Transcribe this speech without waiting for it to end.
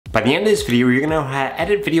By the end of this video, you're gonna know how to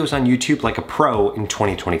edit videos on YouTube like a pro in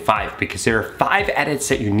 2025, because there are 5 edits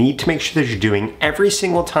that you need to make sure that you're doing every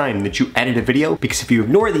single time that you edit a video, because if you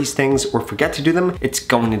ignore these things or forget to do them, it's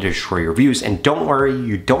going to destroy your views. And don't worry,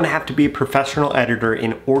 you don't have to be a professional editor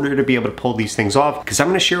in order to be able to pull these things off, because I'm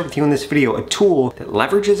gonna share with you in this video a tool that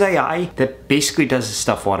leverages AI that basically does this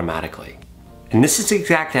stuff automatically. And this is the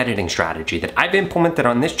exact editing strategy that I've implemented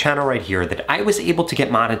on this channel right here that I was able to get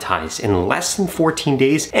monetized in less than 14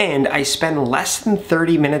 days, and I spend less than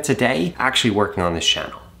 30 minutes a day actually working on this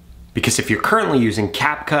channel. Because if you're currently using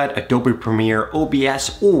CapCut, Adobe Premiere,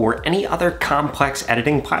 OBS, or any other complex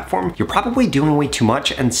editing platform, you're probably doing way too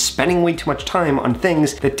much and spending way too much time on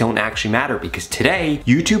things that don't actually matter, because today,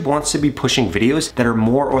 YouTube wants to be pushing videos that are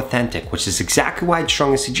more authentic, which is exactly why I'd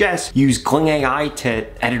strongly suggest use Gling AI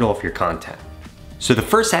to edit all of your content. So the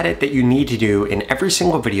first edit that you need to do in every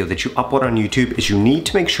single video that you upload on YouTube is you need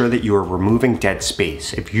to make sure that you are removing dead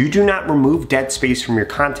space. If you do not remove dead space from your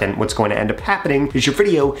content, what's going to end up happening is your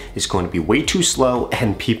video is going to be way too slow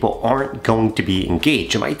and people aren't going to be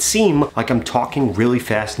engaged. It might seem like I'm talking really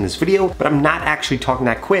fast in this video, but I'm not actually talking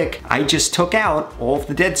that quick. I just took out all of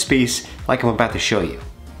the dead space like I'm about to show you.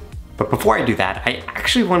 But before I do that, I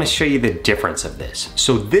actually want to show you the difference of this.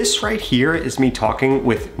 So this right here is me talking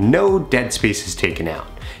with no dead spaces taken out.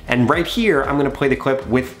 And right here, I'm gonna play the clip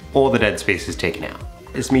with all the dead spaces taken out.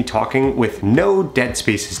 Is me talking with no dead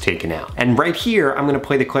spaces taken out. And right here, I'm gonna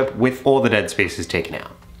play the clip with all the dead spaces taken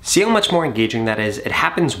out. See how much more engaging that is? It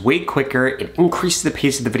happens way quicker, it increases the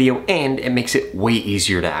pace of the video, and it makes it way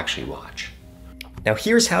easier to actually watch. Now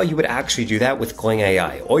here's how you would actually do that with Gling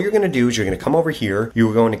AI. All you're gonna do is you're gonna come over here,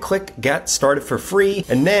 you're going to click Get Started for Free,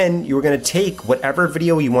 and then you're gonna take whatever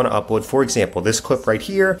video you wanna upload. For example, this clip right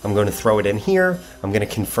here, I'm gonna throw it in here, I'm gonna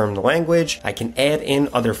confirm the language, I can add in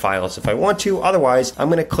other files if I want to, otherwise I'm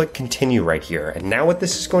gonna click Continue right here. And now what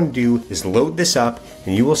this is going to do is load this up,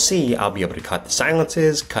 and you will see I'll be able to cut the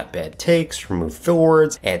silences, cut bad takes, remove fill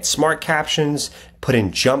words, add smart captions, put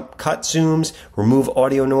in jump cut zooms, remove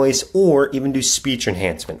audio noise, or even do speech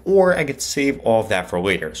enhancement, or I could save all of that for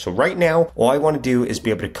later. So right now, all I want to do is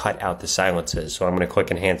be able to cut out the silences. So I'm going to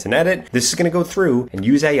click Enhance and Edit. This is going to go through and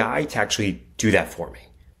use AI to actually do that for me.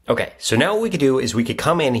 Okay, so now what we could do is we could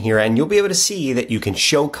come in here and you'll be able to see that you can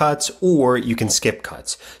show cuts or you can skip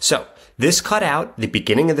cuts. So this cut out the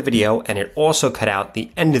beginning of the video, and it also cut out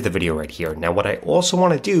the end of the video right here. Now what I also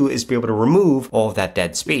want to do is be able to remove all of that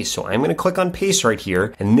dead space. So I'm going to click on pace right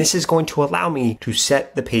here, and this is going to allow me to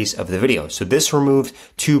set the pace of the video. So this removed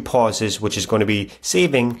 2 pauses, which is going to be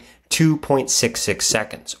saving 2.66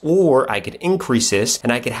 seconds. Or I could increase this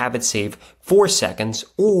and I could have it save 4 seconds,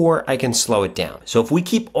 or I can slow it down. So if we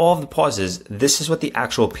keep all of the pauses, this is what the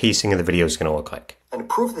actual pacing of the video is going to look like. And to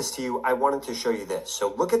prove this to you, I wanted to show you this.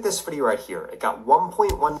 So look at this video right here. It got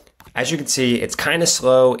 1.1. As you can see, it's kind of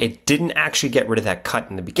slow. It didn't actually get rid of that cut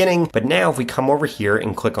in the beginning, but now if we come over here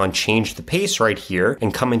and click on change the pace right here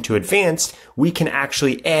and come into advanced, we can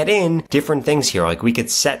actually add in different things here. Like we could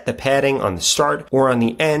set the padding on the start or on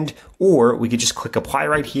the end, or we could just click apply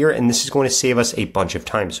right here, and this is going to save us a bunch of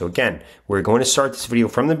time. So again, we're going to start this video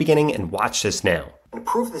from the beginning and watch this now. And to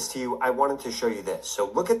prove this to you, I wanted to show you this.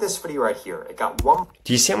 So look at this video right here. It got 1.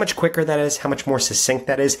 Do you see how much quicker that is? How much more succinct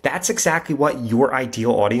that is? That's exactly what your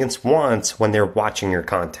ideal audience wants when they're watching your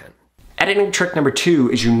content. Editing trick number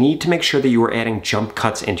 2 is you need to make sure that you are adding jump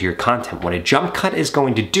cuts into your content. What a jump cut is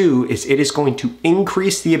going to do is it is going to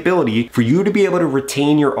increase the ability for you to be able to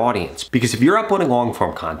retain your audience. Because if you're uploading long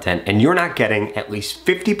form content and you're not getting at least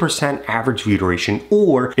 50% average view duration,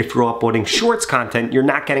 or if you're uploading shorts content, you're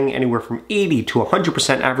not getting anywhere from 80 to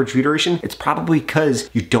 100% average view duration, it's probably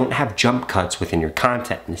because you don't have jump cuts within your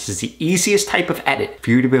content. And this is the easiest type of edit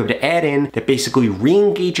for you to be able to add in that basically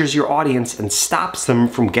re-engages your audience and stops them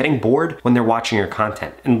from getting bored when they're watching your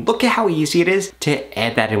content. And look at how easy it is to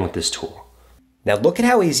add that in with this tool. Now look at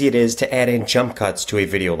how easy it is to add in jump cuts to a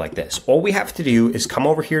video like this. All we have to do is come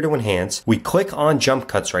over here to enhance, we click on jump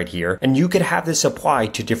cuts right here, and you could have this apply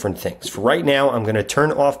to different things. For right now, I'm gonna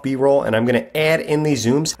turn off B-roll and I'm gonna add in these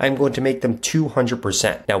zooms. I'm going to make them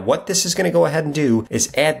 200%. Now what this is gonna go ahead and do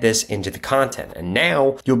is add this into the content. And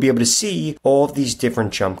now you'll be able to see all of these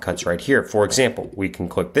different jump cuts right here. For example, we can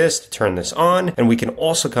click this to turn this on, and we can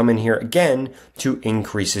also come in here again to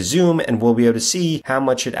increase the zoom, and we'll be able to see how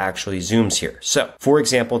much it actually zooms here. So, for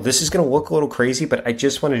example, this is going to look a little crazy, but I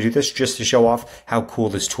just want to do this just to show off how cool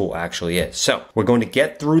this tool actually is. So, we're going to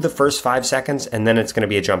get through the first 5 seconds, and then it's going to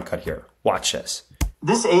be a jump cut here. Watch this.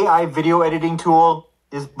 This AI video editing tool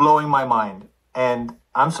is blowing my mind, and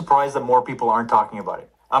I'm surprised that more people aren't talking about it.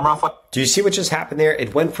 I'm Rafa. Do you see what just happened there?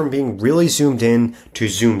 It went from being really zoomed in to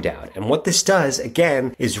zoomed out. And what this does,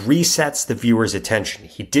 again, is resets the viewer's attention.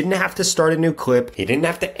 He didn't have to start a new clip. He didn't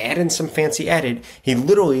have to add in some fancy edit. He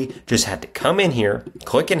literally just had to come in here,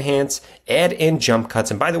 click enhance, add in jump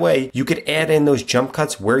cuts. And by the way, you could add in those jump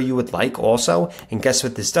cuts where you would like also. And guess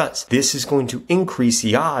what this does? This is going to increase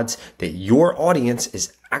the odds that your audience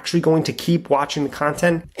is actually going to keep watching the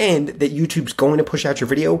content and that YouTube's going to push out your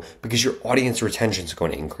video because your audience retention is going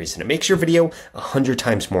to increase and it makes your video 100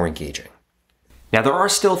 times more engaging. Now, there are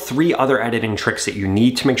still 3 other editing tricks that you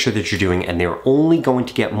need to make sure that you're doing, and they're only going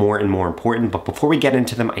to get more and more important. But before we get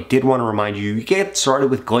into them, I did want to remind you, you get started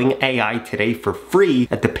with Gling AI today for free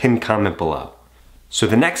at the pinned comment below. So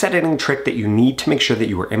the next editing trick that you need to make sure that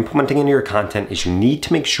you are implementing into your content is you need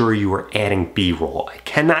to make sure you are adding B-roll. I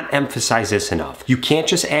cannot emphasize this enough. You can't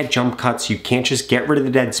just add jump cuts. You can't just get rid of the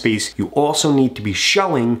dead space. You also need to be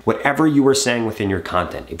showing whatever you are saying within your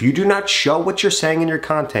content. If you do not show what you're saying in your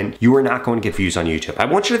content, you are not going to get views on YouTube. I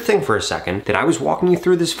want you to think for a second that I was walking you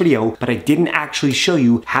through this video, but I didn't actually show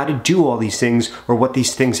you how to do all these things or what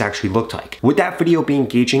these things actually looked like. Would that video be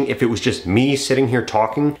engaging if it was just me sitting here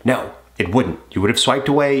talking? No. It wouldn't. You would have swiped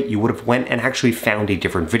away, you would have went and actually found a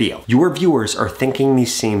different video. Your viewers are thinking the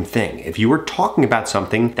same thing. If you were talking about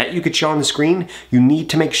something that you could show on the screen, you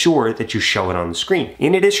need to make sure that you show it on the screen.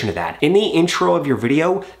 In addition to that, in the intro of your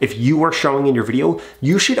video, if you are showing in your video,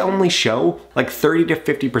 you should only show like 30 to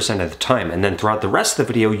 50% of the time. And then throughout the rest of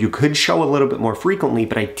the video, you could show a little bit more frequently,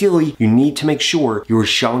 but ideally you need to make sure you are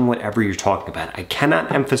showing whatever you're talking about. I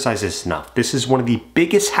cannot emphasize this enough. This is one of the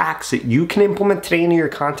biggest hacks that you can implement today into your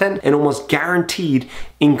content and almost guaranteed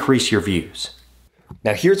increase your views.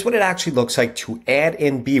 Now here's what it actually looks like to add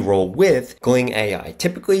in B-roll with Gling AI.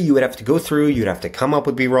 Typically you would have to go through, you'd have to come up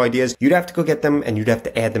with B-roll ideas, you'd have to go get them and you'd have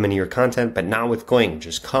to add them into your content, but not with Gling.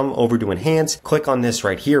 Just come over to enhance, click on this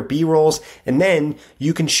right here, B-rolls, and then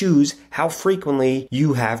you can choose how frequently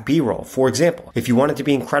you have B-roll. For example, if you want it to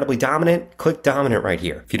be incredibly dominant, click dominant right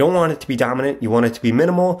here. If you don't want it to be dominant, you want it to be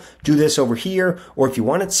minimal, do this over here, or if you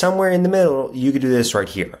want it somewhere in the middle, you could do this right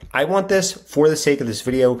here. I want this, for the sake of this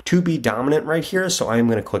video, to be dominant right here, so I'm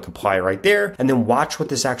going to click apply right there and then watch what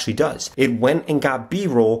this actually does. It went and got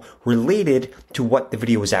B-roll related to what the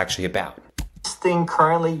video was actually about. Thing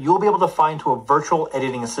currently you'll be able to find to a virtual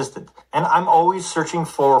editing assistant, and I'm always searching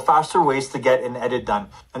for faster ways to get an edit done.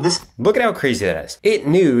 And this, look at how crazy that is. It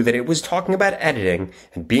knew that it was talking about editing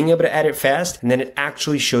and being able to edit fast, and then it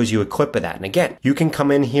actually shows you a clip of that. And again, you can come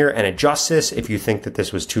in here and adjust this if you think that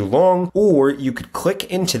this was too long, or you could click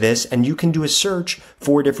into this and you can do a search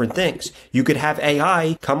for different things. You could have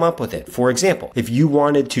AI come up with it. For example, if you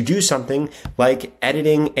wanted to do something like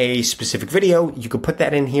editing a specific video, you could put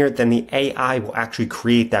that in here, then the AI will actually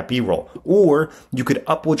create that B-roll. Or you could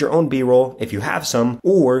upload your own B-roll if you have some,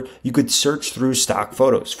 or you could search through stock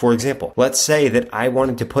photos. For example, let's say that I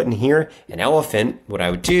wanted to put in here an elephant. What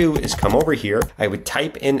I would do is come over here, I would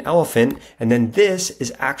type in elephant, and then this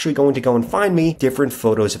is actually going to go and find me different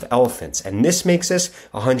photos of elephants. And this makes this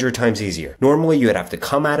 100 times easier. Normally you would have to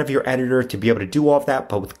come out of your editor to be able to do all of that,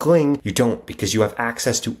 but with Gling, you don't, because you have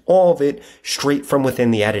access to all of it straight from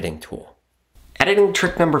within the editing tool. Editing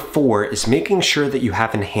trick number 4 is making sure that you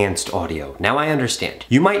have enhanced audio. Now I understand.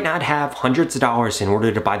 You might not have hundreds of dollars in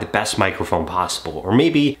order to buy the best microphone possible, or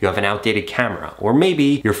maybe you have an outdated camera, or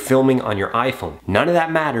maybe you're filming on your iPhone. None of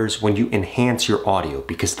that matters when you enhance your audio,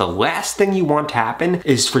 because the last thing you want to happen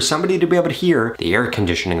is for somebody to be able to hear the air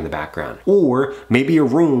conditioning in the background. Or maybe your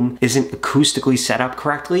room isn't acoustically set up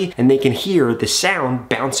correctly and they can hear the sound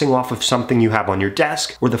bouncing off of something you have on your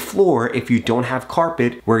desk or the floor if you don't have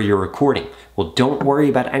carpet where you're recording. Well, don't worry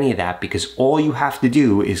about any of that, because all you have to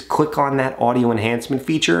do is click on that audio enhancement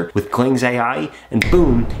feature with Gling's AI and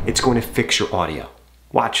boom, it's going to fix your audio.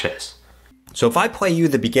 Watch this. So if I play you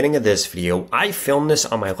the beginning of this video, I filmed this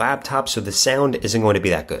on my laptop, so the sound isn't going to be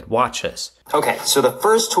that good. Watch this. okay, so the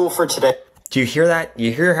first tool for today. Do you hear that?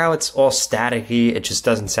 You hear how it's all staticky? It just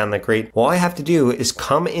doesn't sound that great. All I have to do is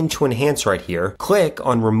come into Enhance right here, click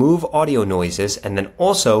on Remove Audio Noises, and then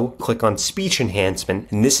also click on Speech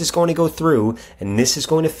Enhancement. And this is going to go through, and this is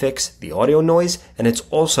going to fix the audio noise, and it's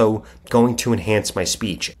also going to enhance my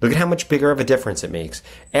speech. Look at how much bigger of a difference it makes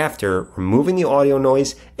after removing the audio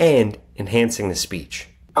noise and enhancing the speech.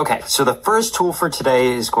 Okay, so the first tool for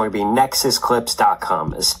today is going to be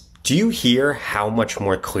nexusclips.com. Do you hear how much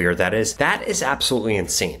more clear that is? That is absolutely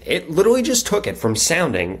insane. It literally just took it from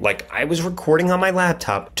sounding like I was recording on my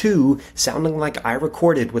laptop to sounding like I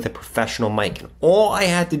recorded with a professional mic. And all I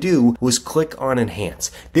had to do was click on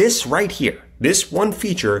Enhance. This right here, This one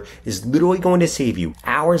feature is literally going to save you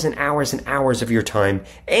hours and hours and hours of your time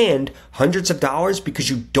and hundreds of dollars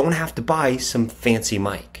because you don't have to buy some fancy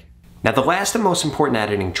mic. Now, the last and most important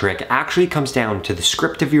editing trick actually comes down to the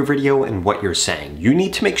script of your video and what you're saying. You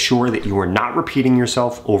need to make sure that you are not repeating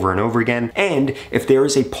yourself over and over again, and if there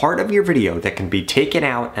is a part of your video that can be taken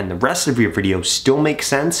out and the rest of your video still makes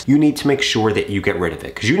sense, you need to make sure that you get rid of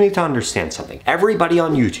it, because you need to understand something. Everybody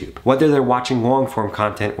on YouTube, whether they're watching long form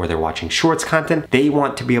content or they're watching shorts content, they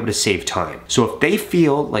want to be able to save time. So if they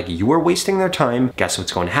feel like you are wasting their time, guess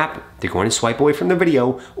what's going to happen? They're going to swipe away from the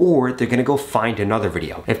video, or they're going to go find another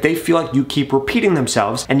video. If they feel like you keep repeating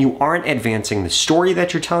themselves and you aren't advancing the story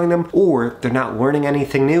that you're telling them, or they're not learning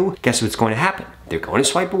anything new, guess what's going to happen? They're going to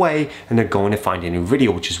swipe away and they're going to find a new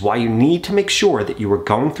video, which is why you need to make sure that you are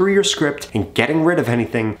going through your script and getting rid of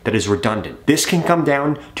anything that is redundant. This can come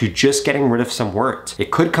down to just getting rid of some words.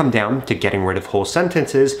 It could come down to getting rid of whole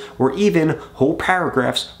sentences or even whole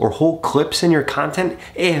paragraphs or whole clips in your content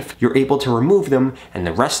if you're able to remove them and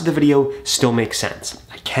the rest of the video still makes sense.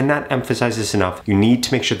 I cannot emphasize this enough. You need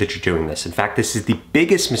to make sure that you're doing this. In fact, this is the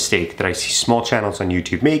biggest mistake that I see small channels on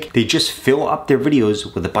YouTube make. They just fill up their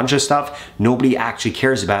videos with a bunch of stuff nobody actually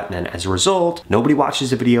cares about, and then as a result, nobody watches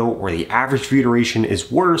the video, or the average view duration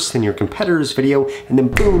is worse than your competitor's video, and then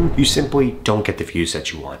boom, you simply don't get the views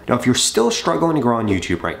that you want. Now, if you're still struggling to grow on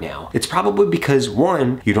YouTube right now, it's probably because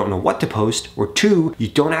one, you don't know what to post, or two, you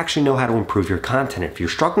don't actually know how to improve your content. If you're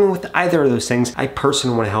struggling with either of those things, I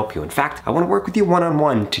personally want to help you. In fact, I want to work with you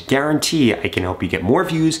one-on-one to guarantee I can help you get more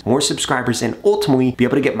views, more subscribers, and ultimately be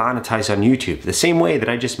able to get monetized on YouTube, the same way that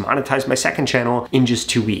I just monetized my second channel in just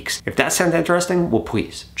 2 weeks. If that sounds interesting, well,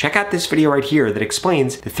 please check out this video right here that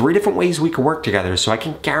explains the 3 different ways we can work together so I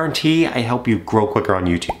can guarantee I help you grow quicker on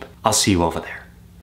YouTube. I'll see you over there.